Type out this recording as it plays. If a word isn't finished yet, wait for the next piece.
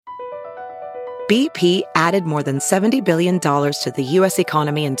BP added more than $70 billion to the U.S.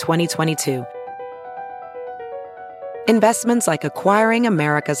 economy in 2022. Investments like acquiring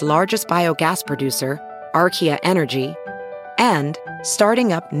America's largest biogas producer, Archaea Energy, and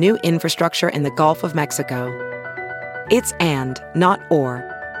starting up new infrastructure in the Gulf of Mexico. It's and, not or.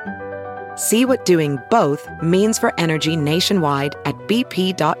 See what doing both means for energy nationwide at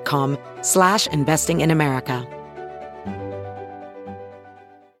bp.com/investing in America.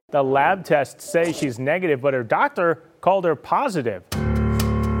 The lab tests say she's negative, but her doctor called her positive.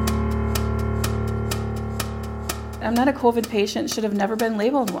 I'm not a COVID patient, should have never been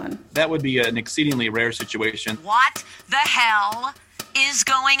labeled one. That would be an exceedingly rare situation. What the hell is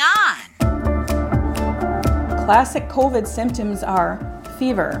going on? Classic COVID symptoms are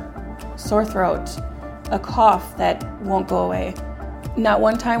fever, sore throat, a cough that won't go away. Not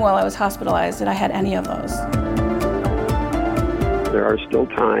one time while I was hospitalized did I had any of those. There are still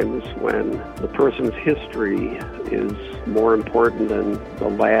times when the person's history is more important than the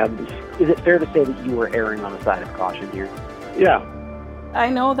labs. Is it fair to say that you were erring on the side of caution here? Yeah. I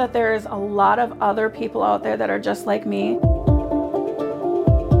know that there's a lot of other people out there that are just like me.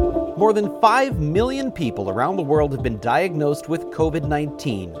 More than 5 million people around the world have been diagnosed with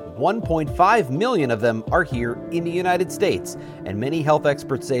COVID-19. 1.5 million of them are here in the United States. And many health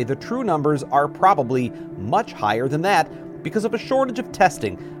experts say the true numbers are probably much higher than that because of a shortage of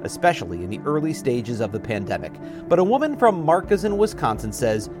testing, especially in the early stages of the pandemic. But a woman from Marquezine, Wisconsin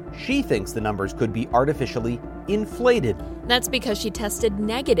says she thinks the numbers could be artificially inflated. That's because she tested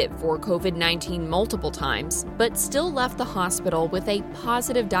negative for COVID-19 multiple times, but still left the hospital with a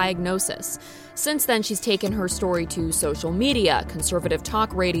positive diagnosis. Since then, she's taken her story to social media, conservative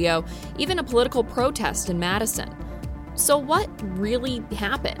talk radio, even a political protest in Madison. So what really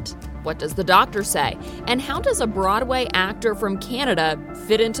happened? What does the doctor say? And how does a Broadway actor from Canada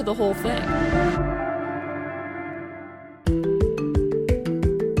fit into the whole thing?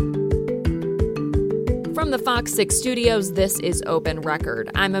 From the Fox 6 studios, this is Open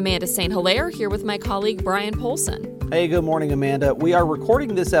Record. I'm Amanda St. Hilaire, here with my colleague Brian Polson. Hey, good morning, Amanda. We are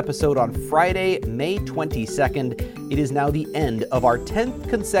recording this episode on Friday, May 22nd. It is now the end of our 10th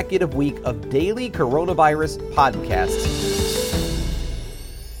consecutive week of daily coronavirus podcasts.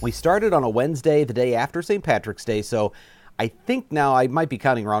 We started on a Wednesday, the day after St. Patrick's Day, so I think now, I might be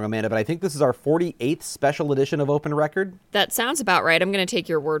counting wrong, Amanda, but I think this is our 48th special edition of Open Record. That sounds about right. I'm going to take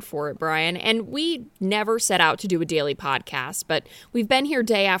your word for it, Brian. And we never set out to do a daily podcast, but we've been here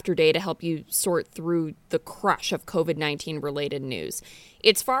day after day to help you sort through the crush of COVID-19 related news.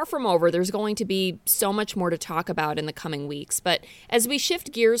 It's far from over. There's going to be so much more to talk about in the coming weeks. But as we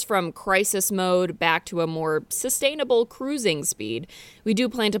shift gears from crisis mode back to a more sustainable cruising speed, we do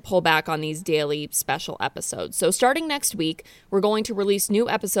plan to pull back on these daily special episodes. So starting next week, we're going to release new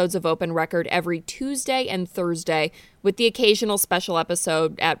episodes of Open Record every Tuesday and Thursday, with the occasional special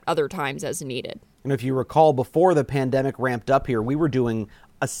episode at other times as needed. And if you recall, before the pandemic ramped up here, we were doing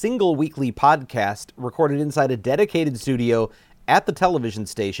a single weekly podcast recorded inside a dedicated studio at the television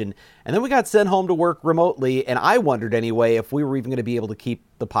station, and then we got sent home to work remotely, and I wondered anyway if we were even going to be able to keep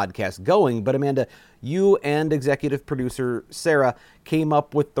the podcast going. But Amanda, you and executive producer Sarah came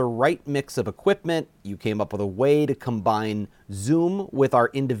up with the right mix of equipment. You came up with a way to combine Zoom with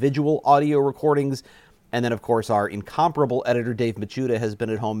our individual audio recordings, and then of course our incomparable editor Dave Machuda has been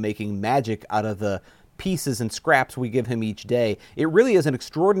at home making magic out of the pieces and scraps we give him each day. It really is an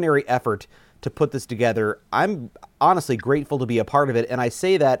extraordinary effort to put this together. I'm honestly grateful to be a part of it, and I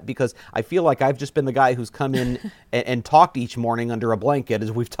say that because I feel like I've just been the guy who's come in and talked each morning under a blanket,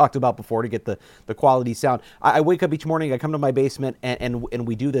 as we've talked about before, to get the quality sound. I wake up each morning, I come to my basement, and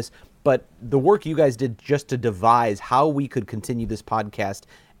we do this, but the work you guys did just to devise how we could continue this podcast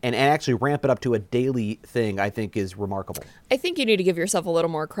and actually ramp it up to a daily thing, I think is remarkable. I think you need to give yourself a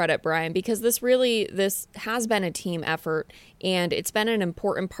little more credit, Brian, because this has been a team effort, and it's been an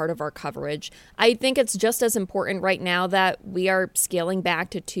important part of our coverage. I think it's just as important right now that we are scaling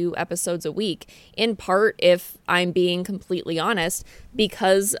back to 2 episodes a week, in part, if I'm being completely honest,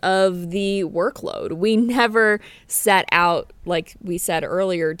 because of the workload. We never set out, like we said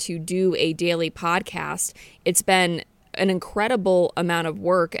earlier, to do a daily podcast. It's been an incredible amount of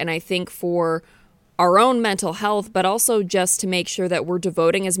work, and I think for our own mental health, but also just to make sure that we're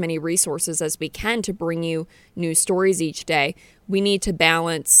devoting as many resources as we can to bring you new stories each day, we need to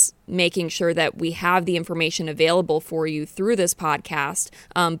balance making sure that we have the information available for you through this podcast,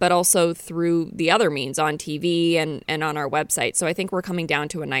 but also through the other means on TV and on our website. So I think we're coming down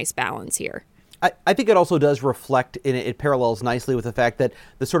to a nice balance here. I think it also does reflect, and it parallels nicely with the fact that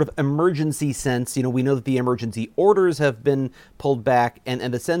the sort of emergency sense, we know that the emergency orders have been pulled back, and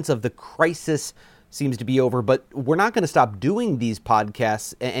the sense of the crisis seems to be over, but we're not going to stop doing these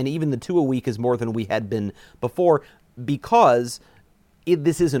podcasts, and even the 2 a week is more than we had been before, because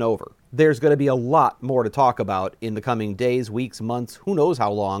this isn't over. There's going to be a lot more to talk about in the coming days, weeks, months, who knows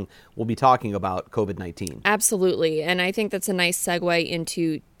how long we'll be talking about COVID-19. Absolutely. And I think that's a nice segue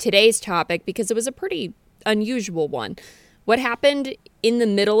into today's topic because it was a pretty unusual one. What happened in the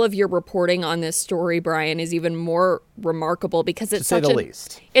middle of your reporting on this story, Brian, is even more remarkable because it's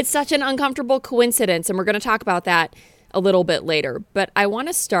such an uncomfortable coincidence. And we're going to talk about that a little bit later. But I want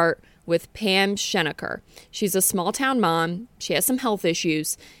to start with Pam Schenecker. She's a small town mom. She has some health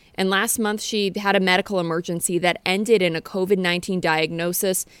issues. And last month, she had a medical emergency that ended in a COVID-19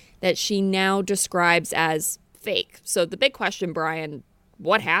 diagnosis that she now describes as fake. So the big question, Brian,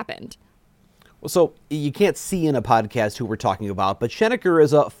 what happened? Well, so you can't see in a podcast who we're talking about, but Schenecker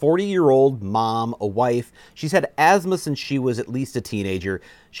is a 40-year-old mom, a wife. She's had asthma since she was at least a teenager.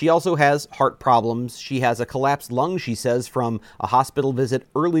 She also has heart problems. She has a collapsed lung, she says, from a hospital visit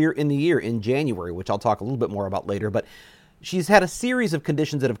earlier in the year in January, which I'll talk a little bit more about later. But she's had a series of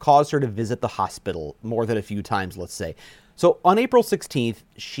conditions that have caused her to visit the hospital more than a few times, let's say. So on April 16th,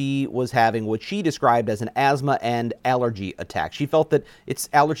 she was having what she described as an asthma and allergy attack. She felt that it's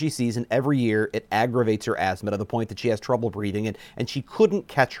allergy season every year. It aggravates her asthma to the point that she has trouble breathing, and she couldn't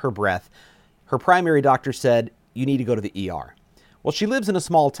catch her breath. Her primary doctor said, you need to go to the ER. Well, she lives in a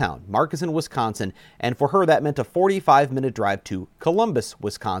small town, Markesan, Wisconsin, and for her that meant a 45-minute drive to Columbus,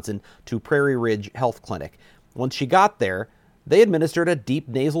 Wisconsin, to Prairie Ridge Health Clinic. Once she got there, they administered a deep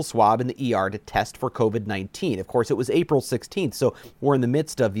nasal swab in the ER to test for COVID-19. Of course, it was April 16th, so we're in the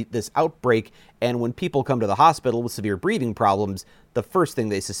midst of this outbreak, and when people come to the hospital with severe breathing problems, the first thing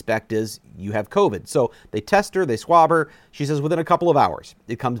they suspect is you have COVID. So they test her, they swab her. She says within a couple of hours,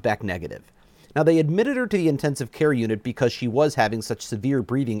 it comes back negative. Now, they admitted her to the intensive care unit because she was having such severe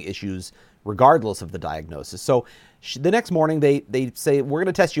breathing issues regardless of the diagnosis. So the next morning, they say, we're going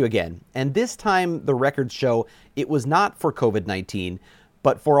to test you again. And this time, the records show it was not for COVID-19,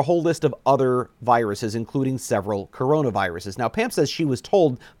 but for a whole list of other viruses, including several coronaviruses. Now, Pam says she was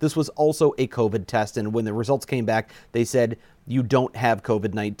told this was also a COVID test, and when the results came back, they said, you don't have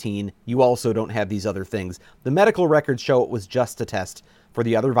COVID-19. You also don't have these other things. The medical records show it was just a test for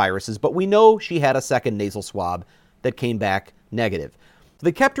the other viruses, but we know she had a second nasal swab that came back negative. So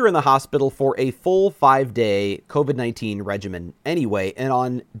they kept her in the hospital for a full 5-day COVID-19 regimen anyway, and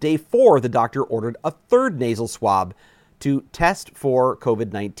on day 4, the doctor ordered a third nasal swab to test for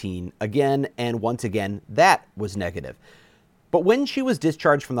COVID-19 again, and once again, that was negative. But when she was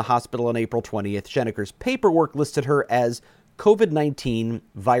discharged from the hospital on April 20th, Schenecker's paperwork listed her as COVID-19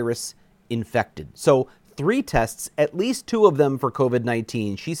 virus infected. So 3 tests, at least 2 of them for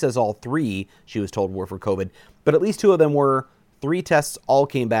COVID-19. She says all 3, she was told, were for COVID, but at least 2 of them were. 3 tests all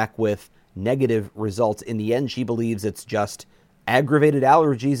came back with negative results. In the end, she believes it's just aggravated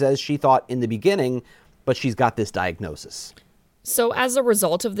allergies, as she thought in the beginning, but she's got this diagnosis. So as a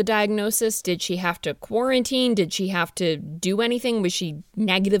result of the diagnosis, did she have to quarantine? Did she have to do anything? Was she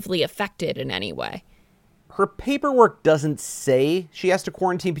negatively affected in any way? Her paperwork doesn't say she has to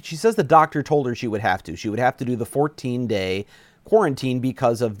quarantine, but she says the doctor told her she would have to. She would have to do the 14-day quarantine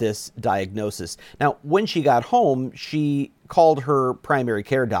because of this diagnosis. Now, when she got home, she called her primary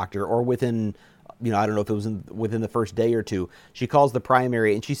care doctor, or within, I don't know if it was within the first day or 2, she calls the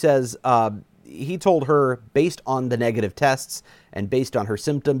primary, and she says he told her, based on the negative tests and based on her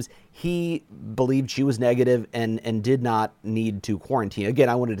symptoms, he believed she was negative and did not need to quarantine. Again,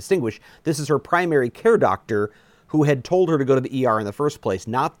 I want to distinguish, this is her primary care doctor who had told her to go to the ER in the first place,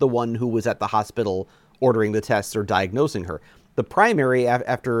 not the one who was at the hospital ordering the tests or diagnosing her. The primary,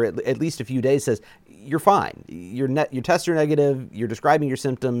 after at least a few days, says, you're fine. Your tests are negative. You're describing your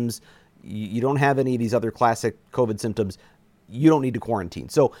symptoms. You don't have any of these other classic COVID symptoms. You don't need to quarantine.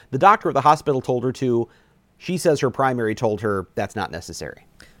 So the doctor at the hospital told her to. She says her primary told her that's not necessary.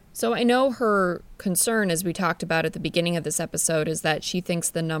 So I know her concern, as we talked about at the beginning of this episode, is that she thinks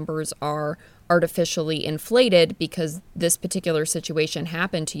the numbers are artificially inflated because this particular situation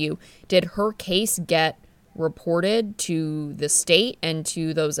happened to you. Did her case get reported to the state and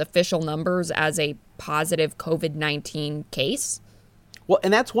to those official numbers as a positive COVID-19 case? Well,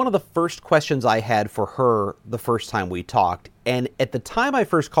 and that's one of the first questions I had for her the first time we talked. And at the time I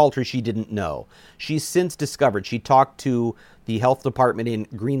first called her, she didn't know. She's since discovered. She talked to the health department in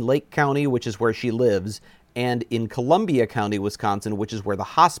Green Lake County, which is where she lives, and in Columbia County, Wisconsin, which is where the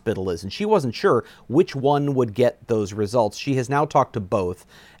hospital is. And she wasn't sure which one would get those results. She has now talked to both.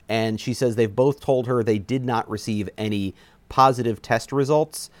 And she says they've both told her they did not receive any positive test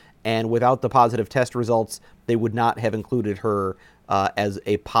results. And without the positive test results, they would not have included her as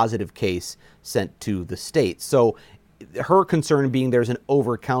a positive case sent to the state. So her concern being there's an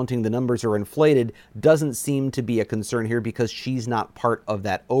overcounting, the numbers are inflated, doesn't seem to be a concern here because she's not part of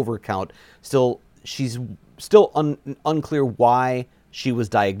that overcount. She's still unclear why she was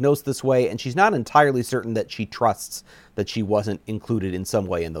diagnosed this way, and she's not entirely certain that she trusts that she wasn't included in some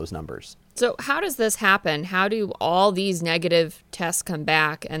way in those numbers. So how does this happen? How do all these negative tests come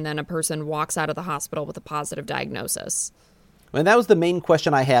back and then a person walks out of the hospital with a positive diagnosis? And that was the main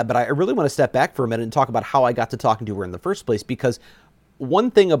question I had, but I really want to step back for a minute and talk about how I got to talking to her in the first place, because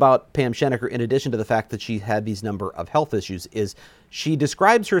one thing about Pam Schenecker, in addition to the fact that she had these number of health issues, is she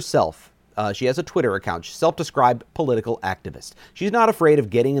describes herself. She has a Twitter account. She's self-described political activist. She's not afraid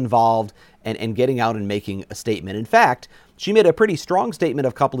of getting involved and getting out and making a statement. In fact, she made a pretty strong statement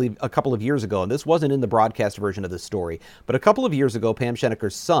a couple of years ago, and this wasn't in the broadcast version of this story, but a couple of years ago, Pam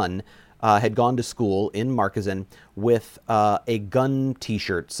Schenecker's son had gone to school in Markesan with a gun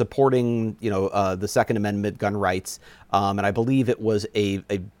T-shirt supporting, the Second Amendment, gun rights, and I believe it was a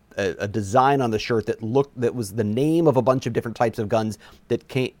design on the shirt that was the name of a bunch of different types of guns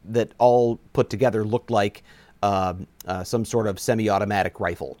that all put together looked like some sort of semi-automatic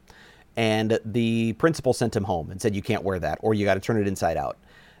rifle. And the principal sent him home and said, you can't wear that, or you got to turn it inside out.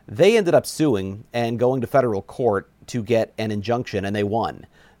 They ended up suing and going to federal court to get an injunction, and they won.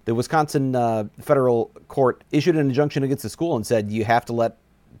 The Wisconsin federal court issued an injunction against the school and said you have to let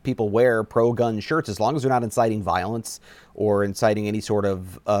people wear pro-gun shirts as long as they're not inciting violence or inciting any sort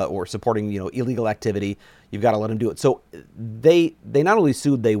of or supporting illegal activity. You've got to let them do it. So they not only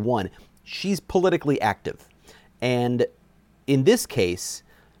sued, they won. She's politically active, and in this case,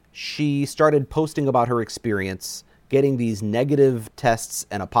 she started posting about her experience getting these negative tests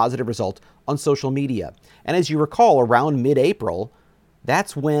and a positive result on social media. And as you recall, around mid-April,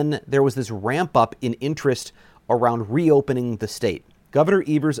 that's when there was this ramp up in interest around reopening the state. Governor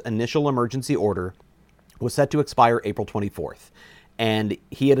Evers' initial emergency order was set to expire April 24th. And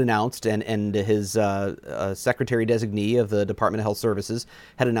he had announced, and his secretary designee of the Department of Health Services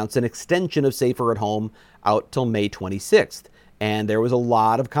had announced an extension of Safer at Home out till May 26th. And there was a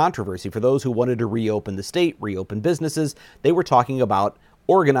lot of controversy. For those who wanted to reopen the state, reopen businesses, they were talking about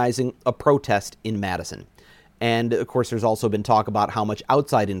organizing a protest in Madison. And, of course, there's also been talk about how much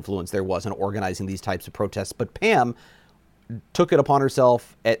outside influence there was in organizing these types of protests. But Pam took it upon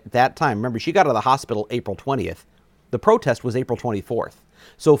herself at that time. Remember, she got out of the hospital April 20th. The protest was April 24th.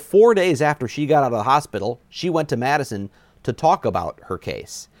 So 4 days after she got out of the hospital, she went to Madison to talk about her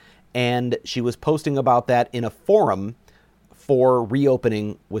case. And she was posting about that in a forum for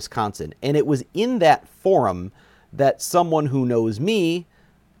reopening Wisconsin. And it was in that forum that someone who knows me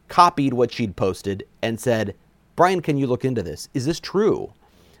copied what she'd posted and said, Brian, can you look into this? Is this true?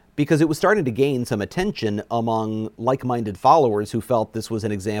 Because it was starting to gain some attention among like-minded followers who felt this was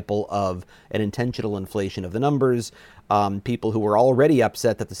an example of an intentional inflation of the numbers, people who were already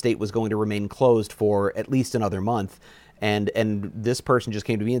upset that the state was going to remain closed for at least another month. And this person just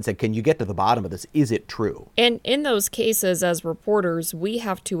came to me and said, can you get to the bottom of this? Is it true? And in those cases, as reporters, we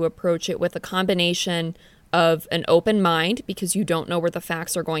have to approach it with a combination of an open mind, because you don't know where the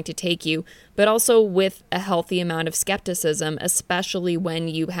facts are going to take you, but also with a healthy amount of skepticism, especially when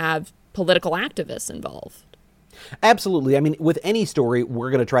you have political activists involved. Absolutely. I mean, with any story,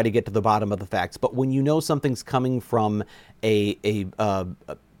 we're going to try to get to the bottom of the facts. But when you know something's coming from a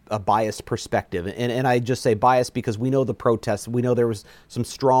biased perspective, and I just say biased because we know the protests, we know there was some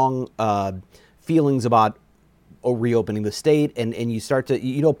strong feelings about reopening the state, and you start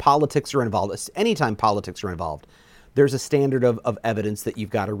to, politics are involved. Anytime politics are involved, there's a standard of evidence that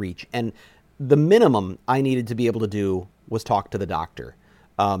you've got to reach. And the minimum I needed to be able to do was talk to the doctor.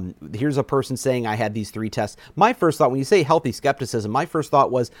 Here's a person saying I had these 3 tests. My first thought, when you say healthy skepticism, my first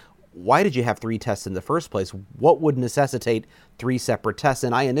thought was, why did you have 3 tests in the first place? What would necessitate 3 separate tests?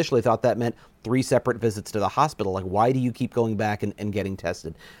 And I initially thought that meant 3 separate visits to the hospital. Like, why do you keep going back and getting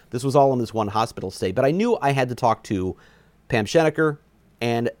tested? This was all in this one hospital stay. But I knew I had to talk to Pam Schenecker,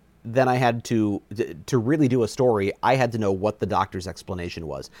 and then I had to really do a story, I had to know what the doctor's explanation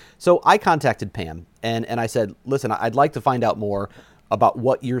was. So I contacted Pam, and I said, listen, I'd like to find out more about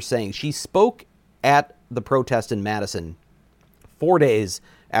what you're saying. She spoke at the protest in Madison 4 days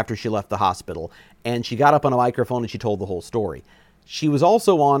after she left the hospital, and she got up on a microphone and she told the whole story. She was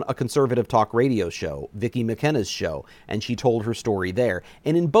also on a conservative talk radio show, Vicki McKenna's show, and she told her story there.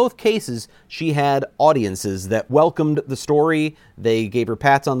 And in both cases, she had audiences that welcomed the story. They gave her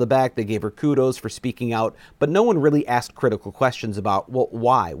pats on the back. They gave her kudos for speaking out. But no one really asked critical questions about, well,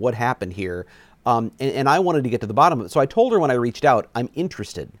 why? What happened here? And I wanted to get to the bottom of it. So I told her when I reached out, I'm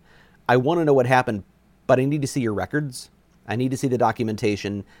interested. I want to know what happened, but I need to see your records. I need to see the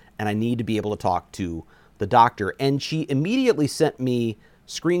documentation, and I need to be able to talk to the doctor. And she immediately sent me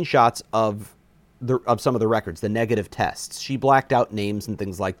screenshots of some of the records, the negative tests. She blacked out names and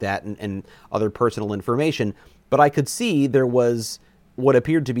things like that and other personal information. But I could see there was what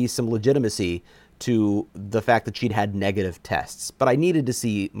appeared to be some legitimacy to the fact that she'd had negative tests. But I needed to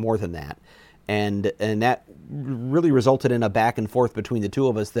see more than that. And that really resulted in a back and forth between the two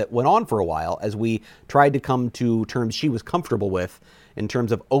of us that went on for a while as we tried to come to terms she was comfortable with in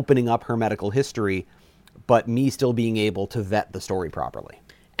terms of opening up her medical history, but me still being able to vet the story properly.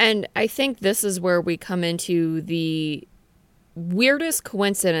 And I think this is where we come into the weirdest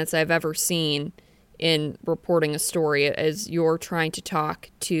coincidence I've ever seen in reporting a story as you're trying to talk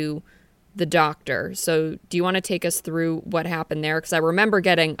to the doctor. So do you want to take us through what happened there? Because I remember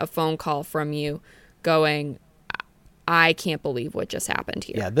getting a phone call from you going, I can't believe what just happened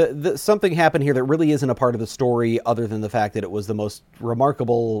here. Yeah, something happened here that really isn't a part of the story other than the fact that it was the most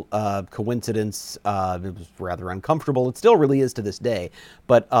remarkable coincidence. It was rather uncomfortable. It still really is to this day.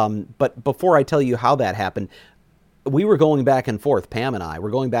 But before I tell you how that happened, we were going back and forth, Pam and I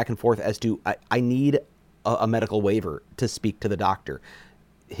were going back and forth as to I need a medical waiver to speak to the doctor.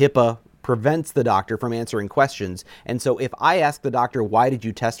 HIPAA prevents the doctor from answering questions. And so if I ask the doctor, why did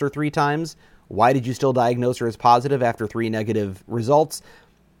you test her 3 times? Why did you still diagnose her as positive after 3 negative results?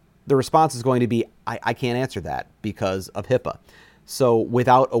 The response is going to be, I can't answer that because of HIPAA. So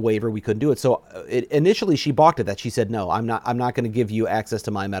without a waiver, we couldn't do it. So initially she balked at that. She said, no, I'm not going to give you access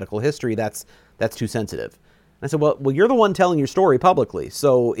to my medical history. That's too sensitive. And I said, well, you're the one telling your story publicly.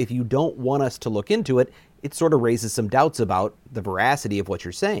 So if you don't want us to look into it, it sort of raises some doubts about the veracity of what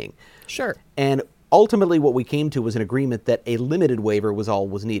you're saying. Sure. And ultimately what we came to was an agreement that a limited waiver was all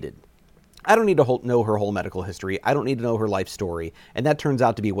was needed. I don't need to know her whole medical history. I don't need to know her life story. And that turns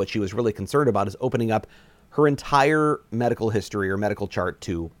out to be what she was really concerned about, is opening up her entire medical history or medical chart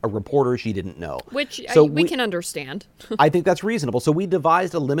to a reporter she didn't know. Which so we can understand. I think that's reasonable. So we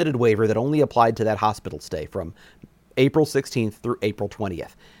devised a limited waiver that only applied to that hospital stay from April 16th through April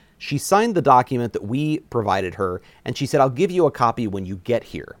 20th. She signed the document that we provided her, and she said, I'll give you a copy when you get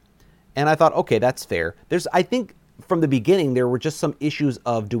here. And I thought, okay, that's fair. I think from the beginning, there were just some issues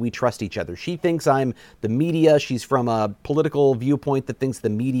of, do we trust each other? She thinks I'm the media. She's from a political viewpoint that thinks the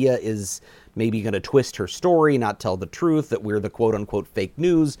media is maybe going to twist her story, not tell the truth, that we're the quote-unquote fake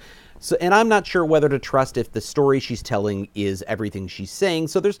news. So, and I'm not sure whether to trust if the story she's telling is everything she's saying.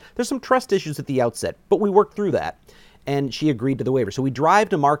 So there's some trust issues at the outset, but we worked through that, and she agreed to the waiver. So we drive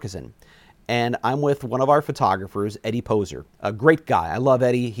to Markesan, and I'm with one of our photographers, Eddie Poser, a great guy. I love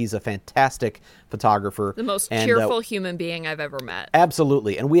Eddie. He's a fantastic photographer. The most cheerful human being I've ever met.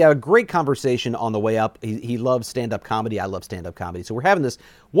 Absolutely. And we had a great conversation on the way up. He loves stand-up comedy. I love stand-up comedy. So we're having this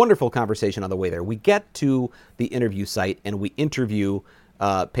wonderful conversation on the way there. We get to the interview site, and we interview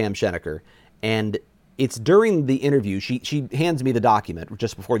Pam Schenecker. And it's during the interview, she hands me the document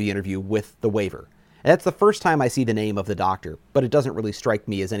just before the interview with the waiver. And that's the first time I see the name of the doctor, but it doesn't really strike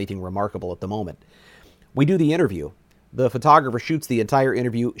me as anything remarkable at the moment. We do the interview. The photographer shoots the entire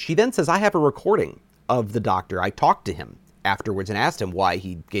interview. She then says, I have a recording of the doctor. I talked to him afterwards and asked him why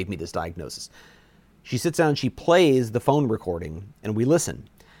he gave me this diagnosis. She sits down and she plays the phone recording, and we listen.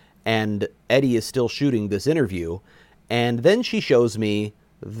 And Eddie is still shooting this interview. And then she shows me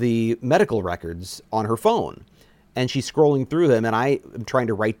the medical records on her phone. And she's scrolling through them, and I am trying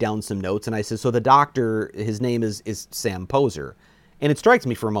to write down some notes. And I said, so the doctor, his name is Sam Poser. And it strikes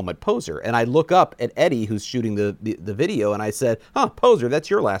me for a moment, Poser. And I look up at Eddie, who's shooting the video, and I said, Poser, that's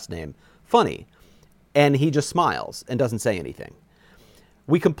your last name. Funny. And he just smiles and doesn't say anything.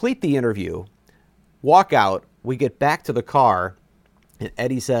 We complete the interview, walk out, we get back to the car, and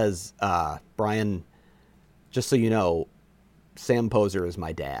Eddie says, Brian, just so you know, Sam Poser is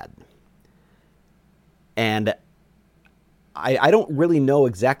my dad. And I don't really know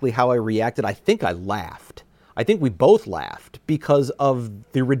exactly how I reacted. I think I laughed. I think we both laughed because of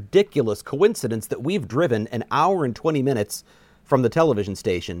the ridiculous coincidence that we've driven an hour and 20 minutes from the television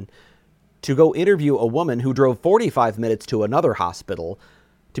station to go interview a woman who drove 45 minutes to another hospital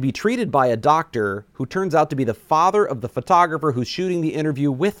to be treated by a doctor who turns out to be the father of the photographer who's shooting the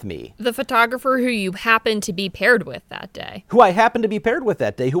interview with me. The photographer who you happened to be paired with that day. Who I happened to be paired with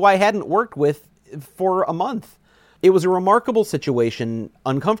that day, who I hadn't worked with for a month. It was a remarkable situation,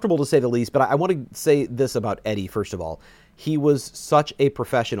 uncomfortable to say the least, but I want to say this about Eddie, first of all. He was such a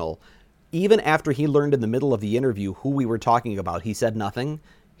professional. Even after he learned in the middle of the interview who we were talking about, he said nothing.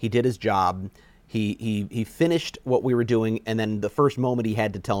 He did his job. He finished what we were doing, and then the first moment he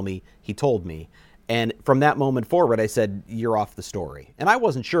had to tell me, he told me. And from that moment forward, I said, you're off the story. And I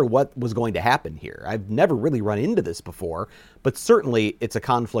wasn't sure what was going to happen here. I've never really run into this before, but certainly it's a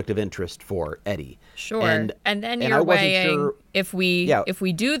conflict of interest for Eddie. Sure. And then you're weighing, if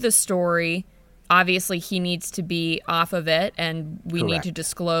we do the story, obviously he needs to be off of it, and we need to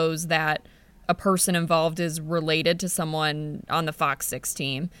disclose that a person involved is related to someone on the Fox 6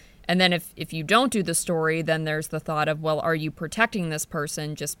 team. And then if you don't do the story, then there's the thought of, well, are you protecting this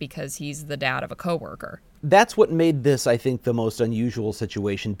person just because he's the dad of a coworker? That's what made this, I think, the most unusual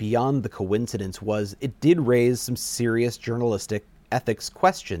situation beyond the coincidence was it did raise some serious journalistic ethics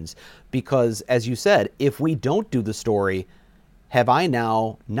questions. Because, as you said, if we don't do the story, have I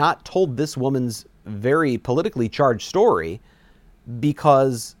now not told this woman's very politically charged story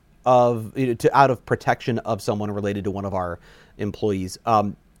because of out of protection of someone related to one of our employees?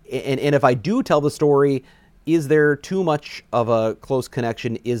 And if I do tell the story, is there too much of a close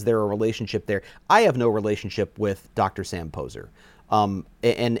connection? Is there a relationship there? I have no relationship with Dr. Sam Poser.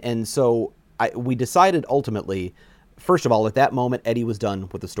 And so we decided ultimately, first of all, at that moment, Eddie was done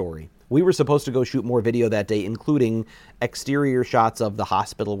with the story. We were supposed to go shoot more video that day, including exterior shots of the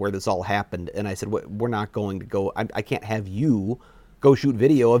hospital where this all happened. And I said, we're not going to go. I can't have you go shoot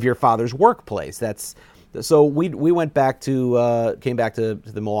video of your father's workplace. So we went back to, came back to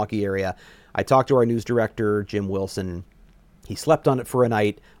the Milwaukee area. I talked to our news director, Jim Wilson. He slept on it for a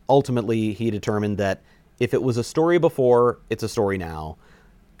night. Ultimately, he determined that if it was a story before, it's a story now.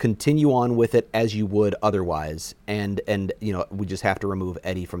 Continue on with it as you would otherwise. And we just have to remove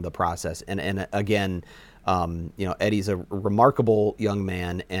Eddie from the process. And again, Eddie's a remarkable young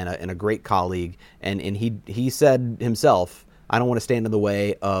man and a great colleague. And he said himself, I don't want to stand in the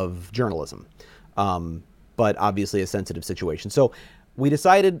way of journalism. But obviously a sensitive situation. So we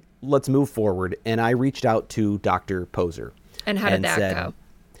decided, let's move forward. And I reached out to Dr. Poser. And how did that go?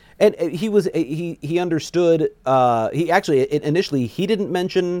 And he understood. Initially he didn't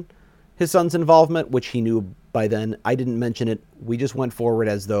mention his son's involvement, which he knew by then. I didn't mention it. We just went forward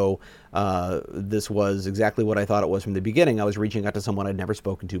as though this was exactly what I thought it was from the beginning. I was reaching out to someone I'd never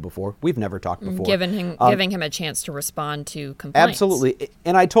spoken to before. We've never talked before. Giving him a chance to respond to complaints. Absolutely.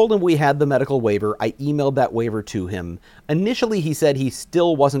 And I told him we had the medical waiver. I emailed that waiver to him. Initially, he said he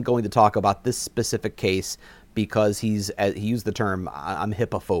still wasn't going to talk about this specific case because he used the term, I'm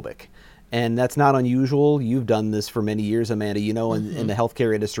HIPAA-phobic. And that's not unusual. You've done this for many years, Amanda. In the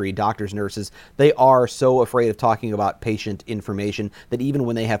healthcare industry, doctors, nurses, they are so afraid of talking about patient information that even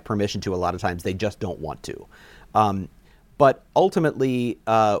when they have permission to, a lot of times they just don't want to. But ultimately,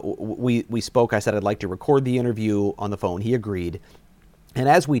 we spoke. I said I'd like to record the interview on the phone. He agreed. And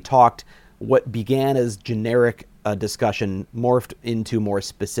as we talked, what began as generic discussion morphed into more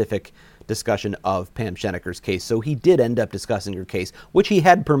specific discussion of Pam Scheneker's case. So he did end up discussing her case, which he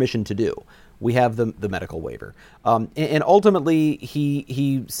had permission to do. We have the medical waiver. And ultimately,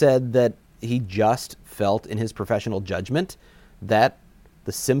 he said that he just felt in his professional judgment that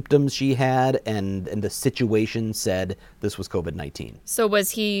the symptoms she had and the situation said this was COVID-19. So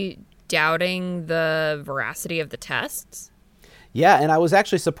was he doubting the veracity of the tests? Yeah, and I was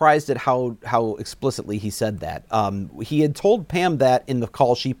actually surprised at how explicitly he said that. He had told Pam that in the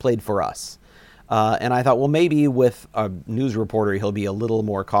call she played for us. And I thought, well, maybe with a news reporter, he'll be a little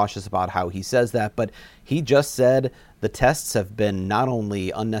more cautious about how he says that. But he just said the tests have been not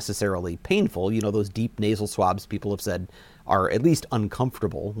only unnecessarily painful, those deep nasal swabs people have said are at least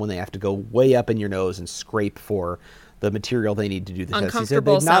uncomfortable when they have to go way up in your nose and scrape for the material they need to do the test.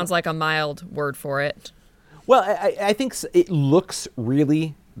 Uncomfortable sounds like a mild word for it. Well, I think it looks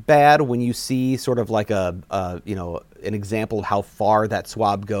really bad when you see sort of like an example of how far that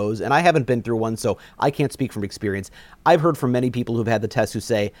swab goes. And I haven't been through one, so I can't speak from experience. I've heard from many people who've had the test who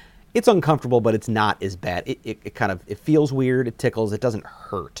say it's uncomfortable, but it's not as bad. It feels weird. It tickles. It doesn't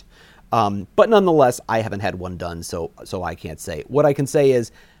hurt. But nonetheless, I haven't had one done, so I can't say. What I can say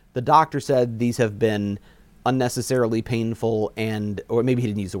is the doctor said these have been unnecessarily painful or maybe he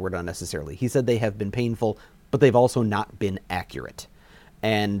didn't use the word unnecessarily. He said they have been painful, but they've also not been accurate.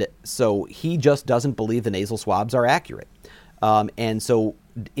 And so he just doesn't believe the nasal swabs are accurate. And so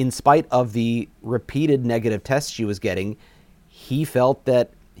in spite of the repeated negative tests she was getting, he felt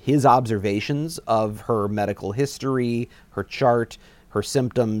that his observations of her medical history, her chart, her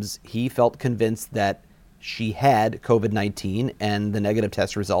symptoms, he felt convinced that she had COVID-19 and the negative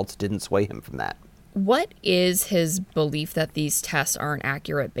test results didn't sway him from that. What is his belief that these tests aren't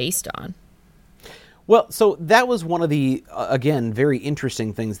accurate based on? Well, so that was one of the, again, very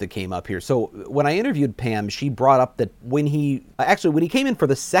interesting things that came up here. So when I interviewed Pam, she brought up that when he came in for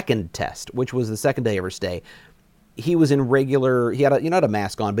the second test, which was the second day of her stay, he was in regular, he had a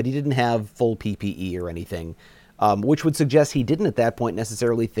mask on, but he didn't have full PPE or anything, which would suggest he didn't at that point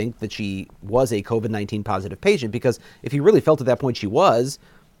necessarily think that she was a COVID-19 positive patient, because if he really felt at that point she was,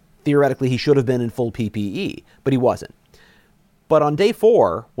 theoretically he should have been in full PPE, but he wasn't. But on day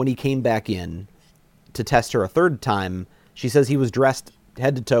 4, when he came back in to test her a third time, she says he was dressed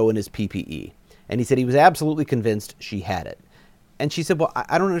head to toe in his PPE. And he said he was absolutely convinced she had it. And she said, well,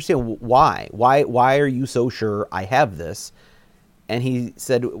 I don't understand why. Why are you so sure I have this? And he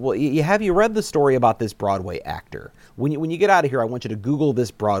said, well, have you read the story about this Broadway actor? When you get out of here, I want you to Google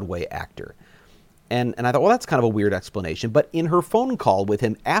this Broadway actor. And I thought, well, that's kind of a weird explanation. But in her phone call with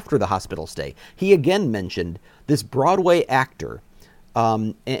him after the hospital stay, he again mentioned this Broadway actor.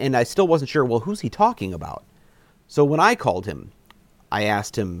 And I still wasn't sure, well, who's he talking about? So when I called him, I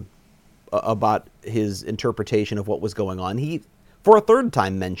asked him about his interpretation of what was going on. He, for a third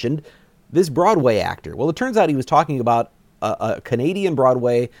time, mentioned this Broadway actor. Well, it turns out he was talking about a Canadian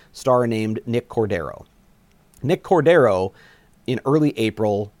Broadway star named Nick Cordero. Nick Cordero, in early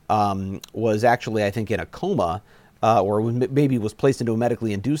April, was actually, I think, in a coma, or maybe was placed into a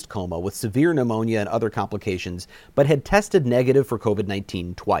medically induced coma with severe pneumonia and other complications, but had tested negative for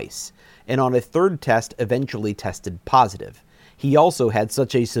COVID-19 twice, and on a third test eventually tested positive. He also had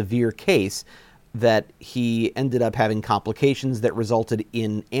such a severe case that he ended up having complications that resulted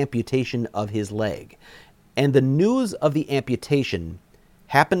in amputation of his leg. And the news of the amputation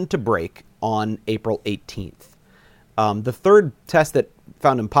happened to break on April 18th. The third test that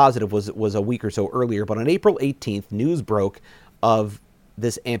found him positive was a week or so earlier, but on April 18th, news broke of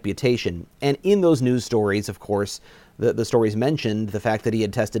this amputation. And in those news stories, of course, the stories mentioned the fact that he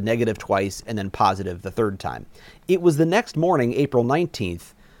had tested negative twice and then positive the third time. It was the next morning, April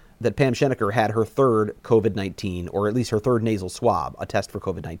 19th, that Pam Schenecker had her third COVID-19, or at least her third nasal swab, a test for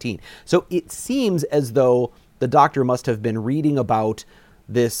COVID-19. So it seems as though the doctor must have been reading about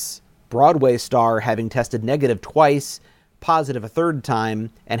this Broadway star having tested negative twice, positive a third time,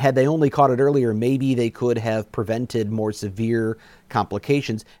 and had they only caught it earlier, maybe they could have prevented more severe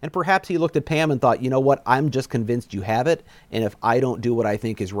complications. And perhaps he looked at Pam and thought, you know what, I'm just convinced you have it, and if I don't do what I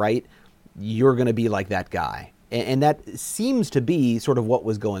think is right, you're going to be like that guy. And that seems to be sort of what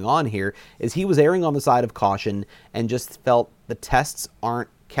was going on here, is he was erring on the side of caution and just felt the tests aren't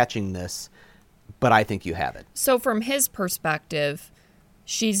catching this, but I think you have it. So from his perspective,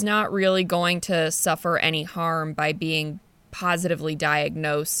 she's not really going to suffer any harm by being positively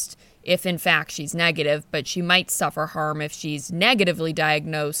diagnosed if in fact she's negative, but she might suffer harm if she's negatively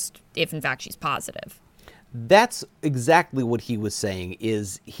diagnosed if in fact she's positive. That's exactly what he was saying,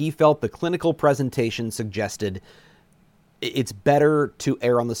 is he felt the clinical presentation suggested it's better to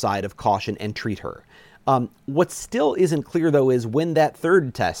err on the side of caution and treat her. What still isn't clear, though, is when that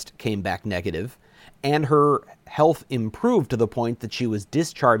third test came back negative and her health improved to the point that she was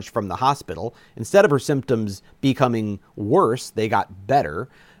discharged from the hospital, instead of her symptoms becoming worse, they got better,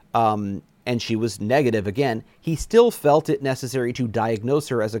 and she was negative again, he still felt it necessary to diagnose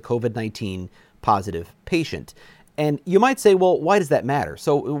her as a COVID-19 positive patient. And you might say, well, why does that matter?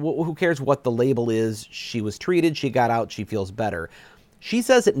 So who cares what the label is? She was treated, she got out, she feels better. She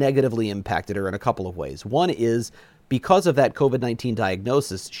says it negatively impacted her in a couple of ways. One is because of that COVID-19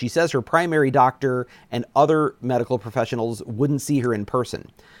 diagnosis, she says her primary doctor and other medical professionals wouldn't see her in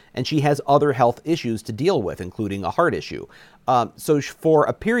person. And she has other health issues to deal with, including a heart issue. So for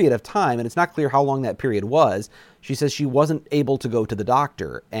a period of time, and it's not clear how long that period was, she says she wasn't able to go to the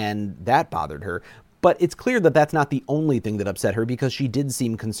doctor, and that bothered her. But it's clear that that's not the only thing that upset her, because she did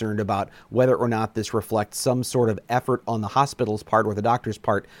seem concerned about whether or not this reflects some sort of effort on the hospital's part or the doctor's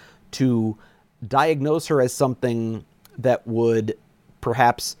part to diagnose her as something that would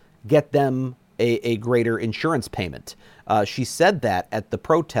perhaps get them a greater insurance payment. She said that at the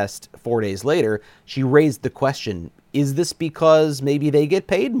protest 4 days later. She raised the question, is this because maybe they get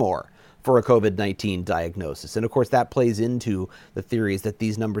paid more for a COVID-19 diagnosis? And of course, that plays into the theories that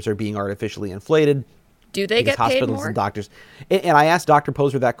these numbers are being artificially inflated. Do they get paid more? And doctors. And I asked Dr.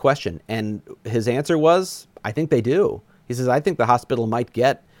 Poser that question, and his answer was, I think they do. He says, I think the hospital might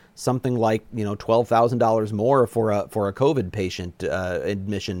get something like, $12,000 more for a COVID patient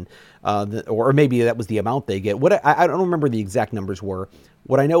admission, or maybe that was the amount they get. I don't remember the exact numbers were.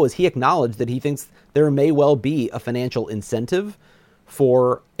 What I know is he acknowledged that he thinks there may well be a financial incentive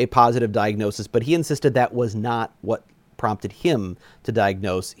for a positive diagnosis, but he insisted that was not what prompted him to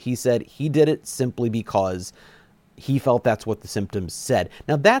diagnose. He said he did it simply because he felt that's what the symptoms said.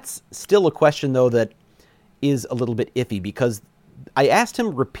 Now, that's still a question, though, that is a little bit iffy, because I asked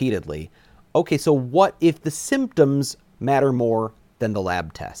him repeatedly, okay, so what if the symptoms matter more than the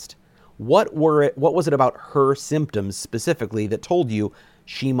lab test? What was it about her symptoms specifically that told you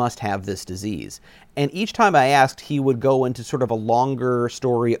she must have this disease? And each time I asked, he would go into sort of a longer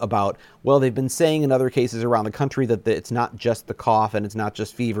story about, well, they've been saying in other cases around the country that it's not just the cough and it's not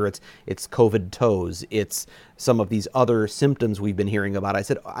just fever, it's COVID toes, it's some of these other symptoms we've been hearing about. I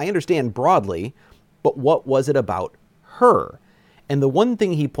said, I understand broadly, but what was it about her? And the one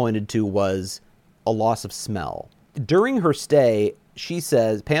thing he pointed to was a loss of smell. During her stay,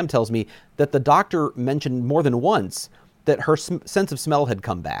 Pam tells me that the doctor mentioned more than once that her sense of smell had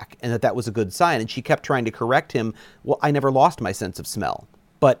come back and that was a good sign. And she kept trying to correct him. Well, I never lost my sense of smell.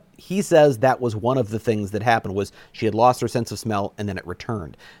 But he says that was one of the things that happened, was she had lost her sense of smell and then it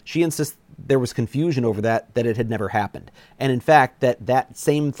returned. She insists there was confusion over that it had never happened. And in fact, that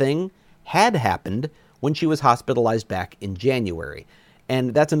same thing had happened when she was hospitalized back in January.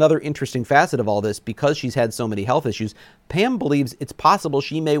 And that's another interesting facet of all this, because she's had so many health issues. Pam believes it's possible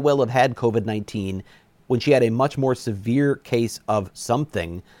she may well have had COVID-19 when she had a much more severe case of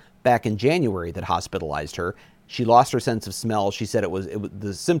something back in January that hospitalized her. She lost her sense of smell. She said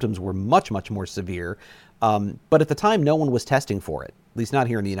the symptoms were much, much more severe. But at the time, no one was testing for it, at least not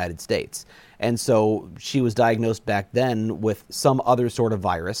here in the United States. And so she was diagnosed back then with some other sort of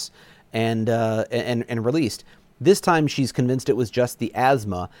virus and released. This time she's convinced it was just the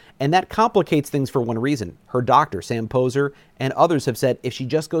asthma, and that complicates things for one reason. Her doctor, Sam Poser, and others have said if she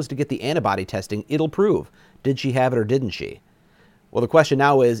just goes to get the antibody testing, it'll prove. Did she have it or didn't she? Well, the question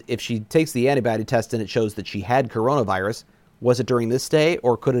now is, if she takes the antibody test and it shows that she had coronavirus, was it during this stay,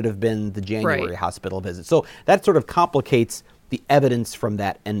 or could it have been the January hospital visit? So that sort of complicates the evidence from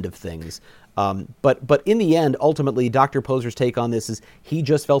that end of things. But in the end, ultimately, Dr. Poser's take on this is he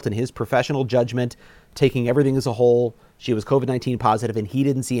just felt in his professional judgment, taking everything as a whole, she was COVID-19 positive, and he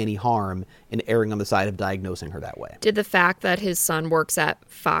didn't see any harm in erring on the side of diagnosing her that way. Did the fact that his son works at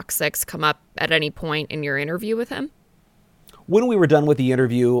Fox 6 come up at any point in your interview with him? When we were done with the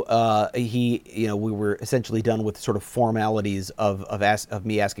interview, we were essentially done with sort of formalities of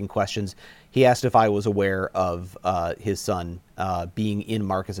me asking questions. He asked if I was aware of his son being in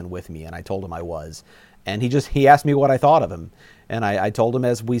Markesan with me, and I told him I was. And he asked me what I thought of him. And I told him,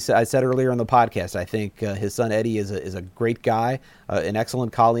 as I said earlier in the podcast, I think his son Eddie is a great guy, an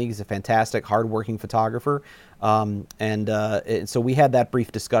excellent colleague. He's a fantastic, hardworking photographer. And so we had that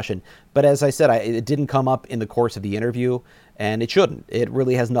brief discussion. But as I said, it didn't come up in the course of the interview, and it shouldn't. It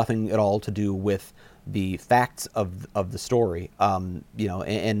really has nothing at all to do with the facts of the story.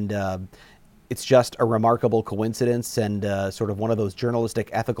 It's just a remarkable coincidence and sort of one of those journalistic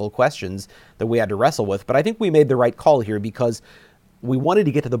ethical questions that we had to wrestle with. But I think we made the right call here, because we wanted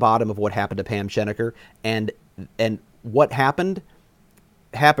to get to the bottom of what happened to Pam Schenecker, and what happened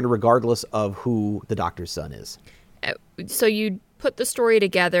regardless of who the doctor's son is. So you put the story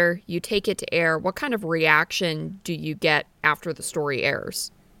together, you take it to air. What kind of reaction do you get after the story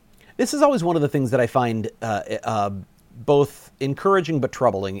airs? This is always one of the things that I find both encouraging but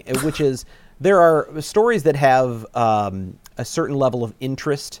troubling, which is there are stories that have a certain level of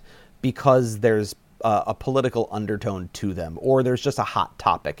interest because there's a political undertone to them, or there's just a hot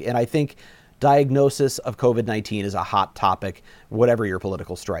topic. And I think diagnosis of COVID-19 is a hot topic, whatever your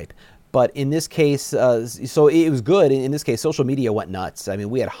political stripe. But in this case, so it was good. In this case, social media went nuts. I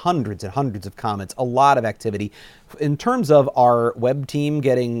mean, we had hundreds and hundreds of comments, a lot of activity. In terms of our web team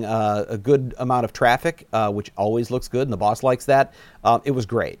getting a good amount of traffic, which always looks good, and the boss likes that, it was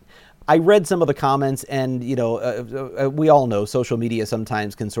great. I read some of the comments, and we all know social media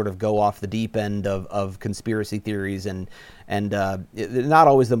sometimes can sort of go off the deep end of conspiracy theories and not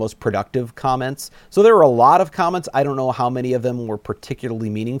always the most productive comments. So there were a lot of comments. I don't know how many of them were particularly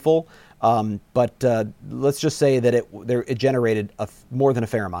meaningful, but let's just say that it generated more than a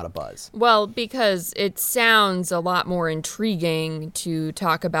fair amount of buzz. Well, because it sounds a lot more intriguing to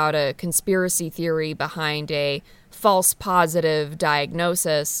talk about a conspiracy theory behind a false positive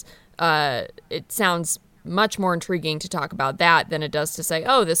diagnosis. It sounds much more intriguing to talk about that than it does to say,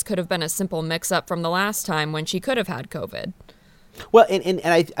 oh, this could have been a simple mix-up from the last time when she could have had COVID. Well, and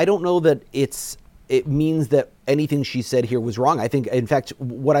I don't know that it means that anything she said here was wrong. I think, in fact,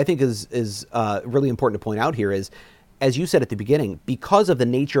 what I think is really important to point out here is, as you said at the beginning, because of the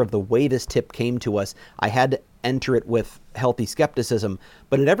nature of the way this tip came to us, I had to enter it with healthy skepticism.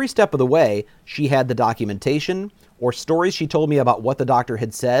 But at every step of the way, she had the documentation, or stories she told me about what the doctor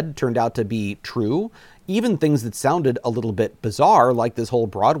had said turned out to be true. Even things that sounded a little bit bizarre, like this whole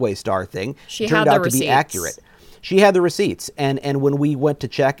Broadway star thing, turned out to be accurate. She had the receipts, and when we went to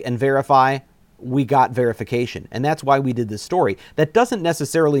check and verify, we got verification. And that's why we did this story. That doesn't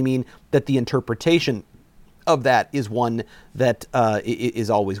necessarily mean that the interpretation of that is one that is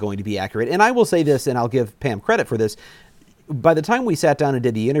always going to be accurate. And I will say this, and I'll give Pam credit for this. By the time we sat down and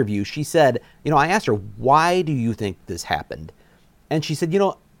did the interview, she said, I asked her, why do you think this happened? And she said,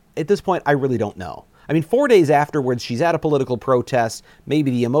 at this point, I really don't know. 4 days afterwards, she's at a political protest.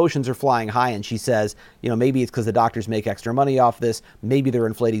 Maybe the emotions are flying high, and she says, maybe it's because the doctors make extra money off this. Maybe they're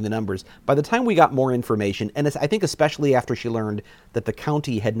inflating the numbers. By the time we got more information, and I think especially after she learned that the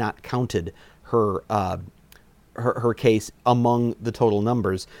county had not counted her case among the total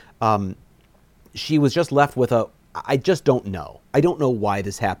numbers, she was just left with I just don't know. I don't know why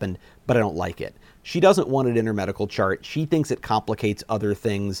this happened, but I don't like it. She doesn't want it in her medical chart. She thinks it complicates other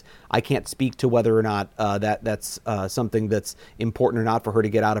things. I can't speak to whether or not that's something that's important or not for her to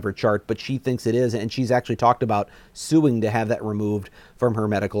get out of her chart, but she thinks it is, and she's actually talked about suing to have that removed from her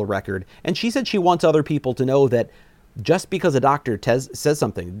medical record. And she said she wants other people to know that just because a doctor says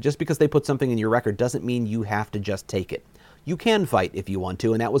something, just because they put something in your record, doesn't mean you have to just take it. You can fight if you want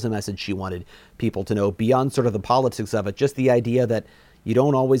to, and that was a message she wanted people to know, beyond sort of the politics of it, just the idea that you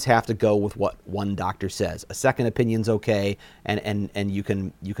don't always have to go with what one doctor says. A second opinion's okay, and you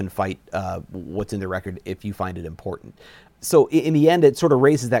can fight what's in the record if you find it important. So in the end, it sort of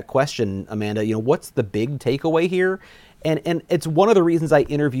raises that question, Amanda, what's the big takeaway here? And it's one of the reasons I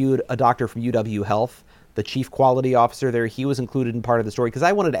interviewed a doctor from UW Health, the chief quality officer there. He was included in part of the story because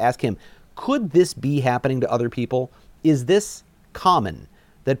I wanted to ask him, could this be happening to other people? Is this common,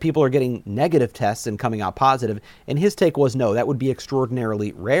 that people are getting negative tests and coming out positive? And his take was no, that would be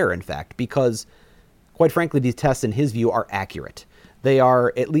extraordinarily rare, in fact, because, quite frankly, these tests, in his view, are accurate. They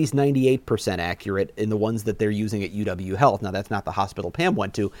are at least 98% accurate in the ones that they're using at UW Health. Now, that's not the hospital Pam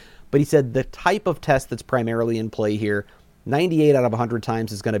went to, but he said the type of test that's primarily in play here, 98 out of 100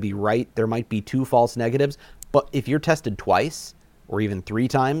 times is going to be right. There might be 2 false negatives, but if you're tested twice or even 3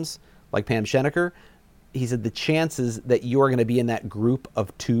 times, like Pam Schenecker, he said the chances that you are going to be in that group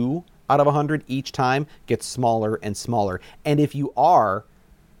of 2 out of 100 each time gets smaller and smaller. And if you are,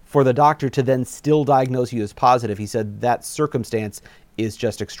 for the doctor to then still diagnose you as positive, he said that circumstance is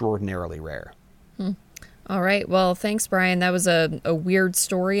just extraordinarily rare. All right. Well, thanks, Brian. That was a weird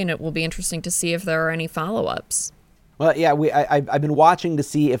story, and it will be interesting to see if there are any follow-ups. Well, yeah, I've been watching to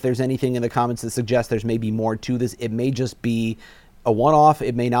see if there's anything in the comments that suggests there's maybe more to this. It may just be a one-off,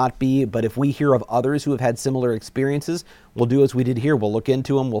 it may not be, but if we hear of others who have had similar experiences, we'll do as we did here. We'll look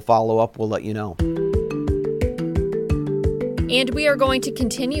into them, we'll follow up, we'll let you know. And we are going to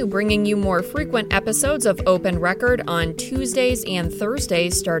continue bringing you more frequent episodes of Open Record on Tuesdays and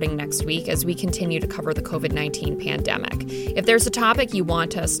Thursdays starting next week as we continue to cover the COVID-19 pandemic. If there's a topic you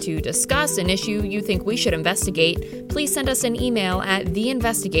want us to discuss, an issue you think we should investigate, please send us an email at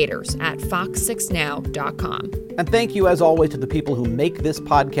theinvestigators@fox6now.com. And thank you, as always, to the people who make this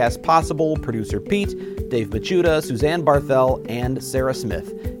podcast possible: producer Pete, Dave Bachuda, Suzanne Barthel, and Sarah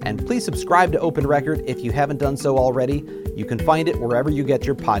Smith. And please subscribe to Open Record if you haven't done so already. You can find it wherever you get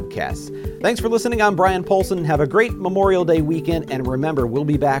your podcasts. Thanks for listening. I'm Brian Polson. Have a great Memorial Day weekend. And remember, we'll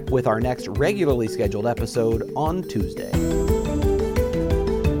be back with our next regularly scheduled episode on Tuesday.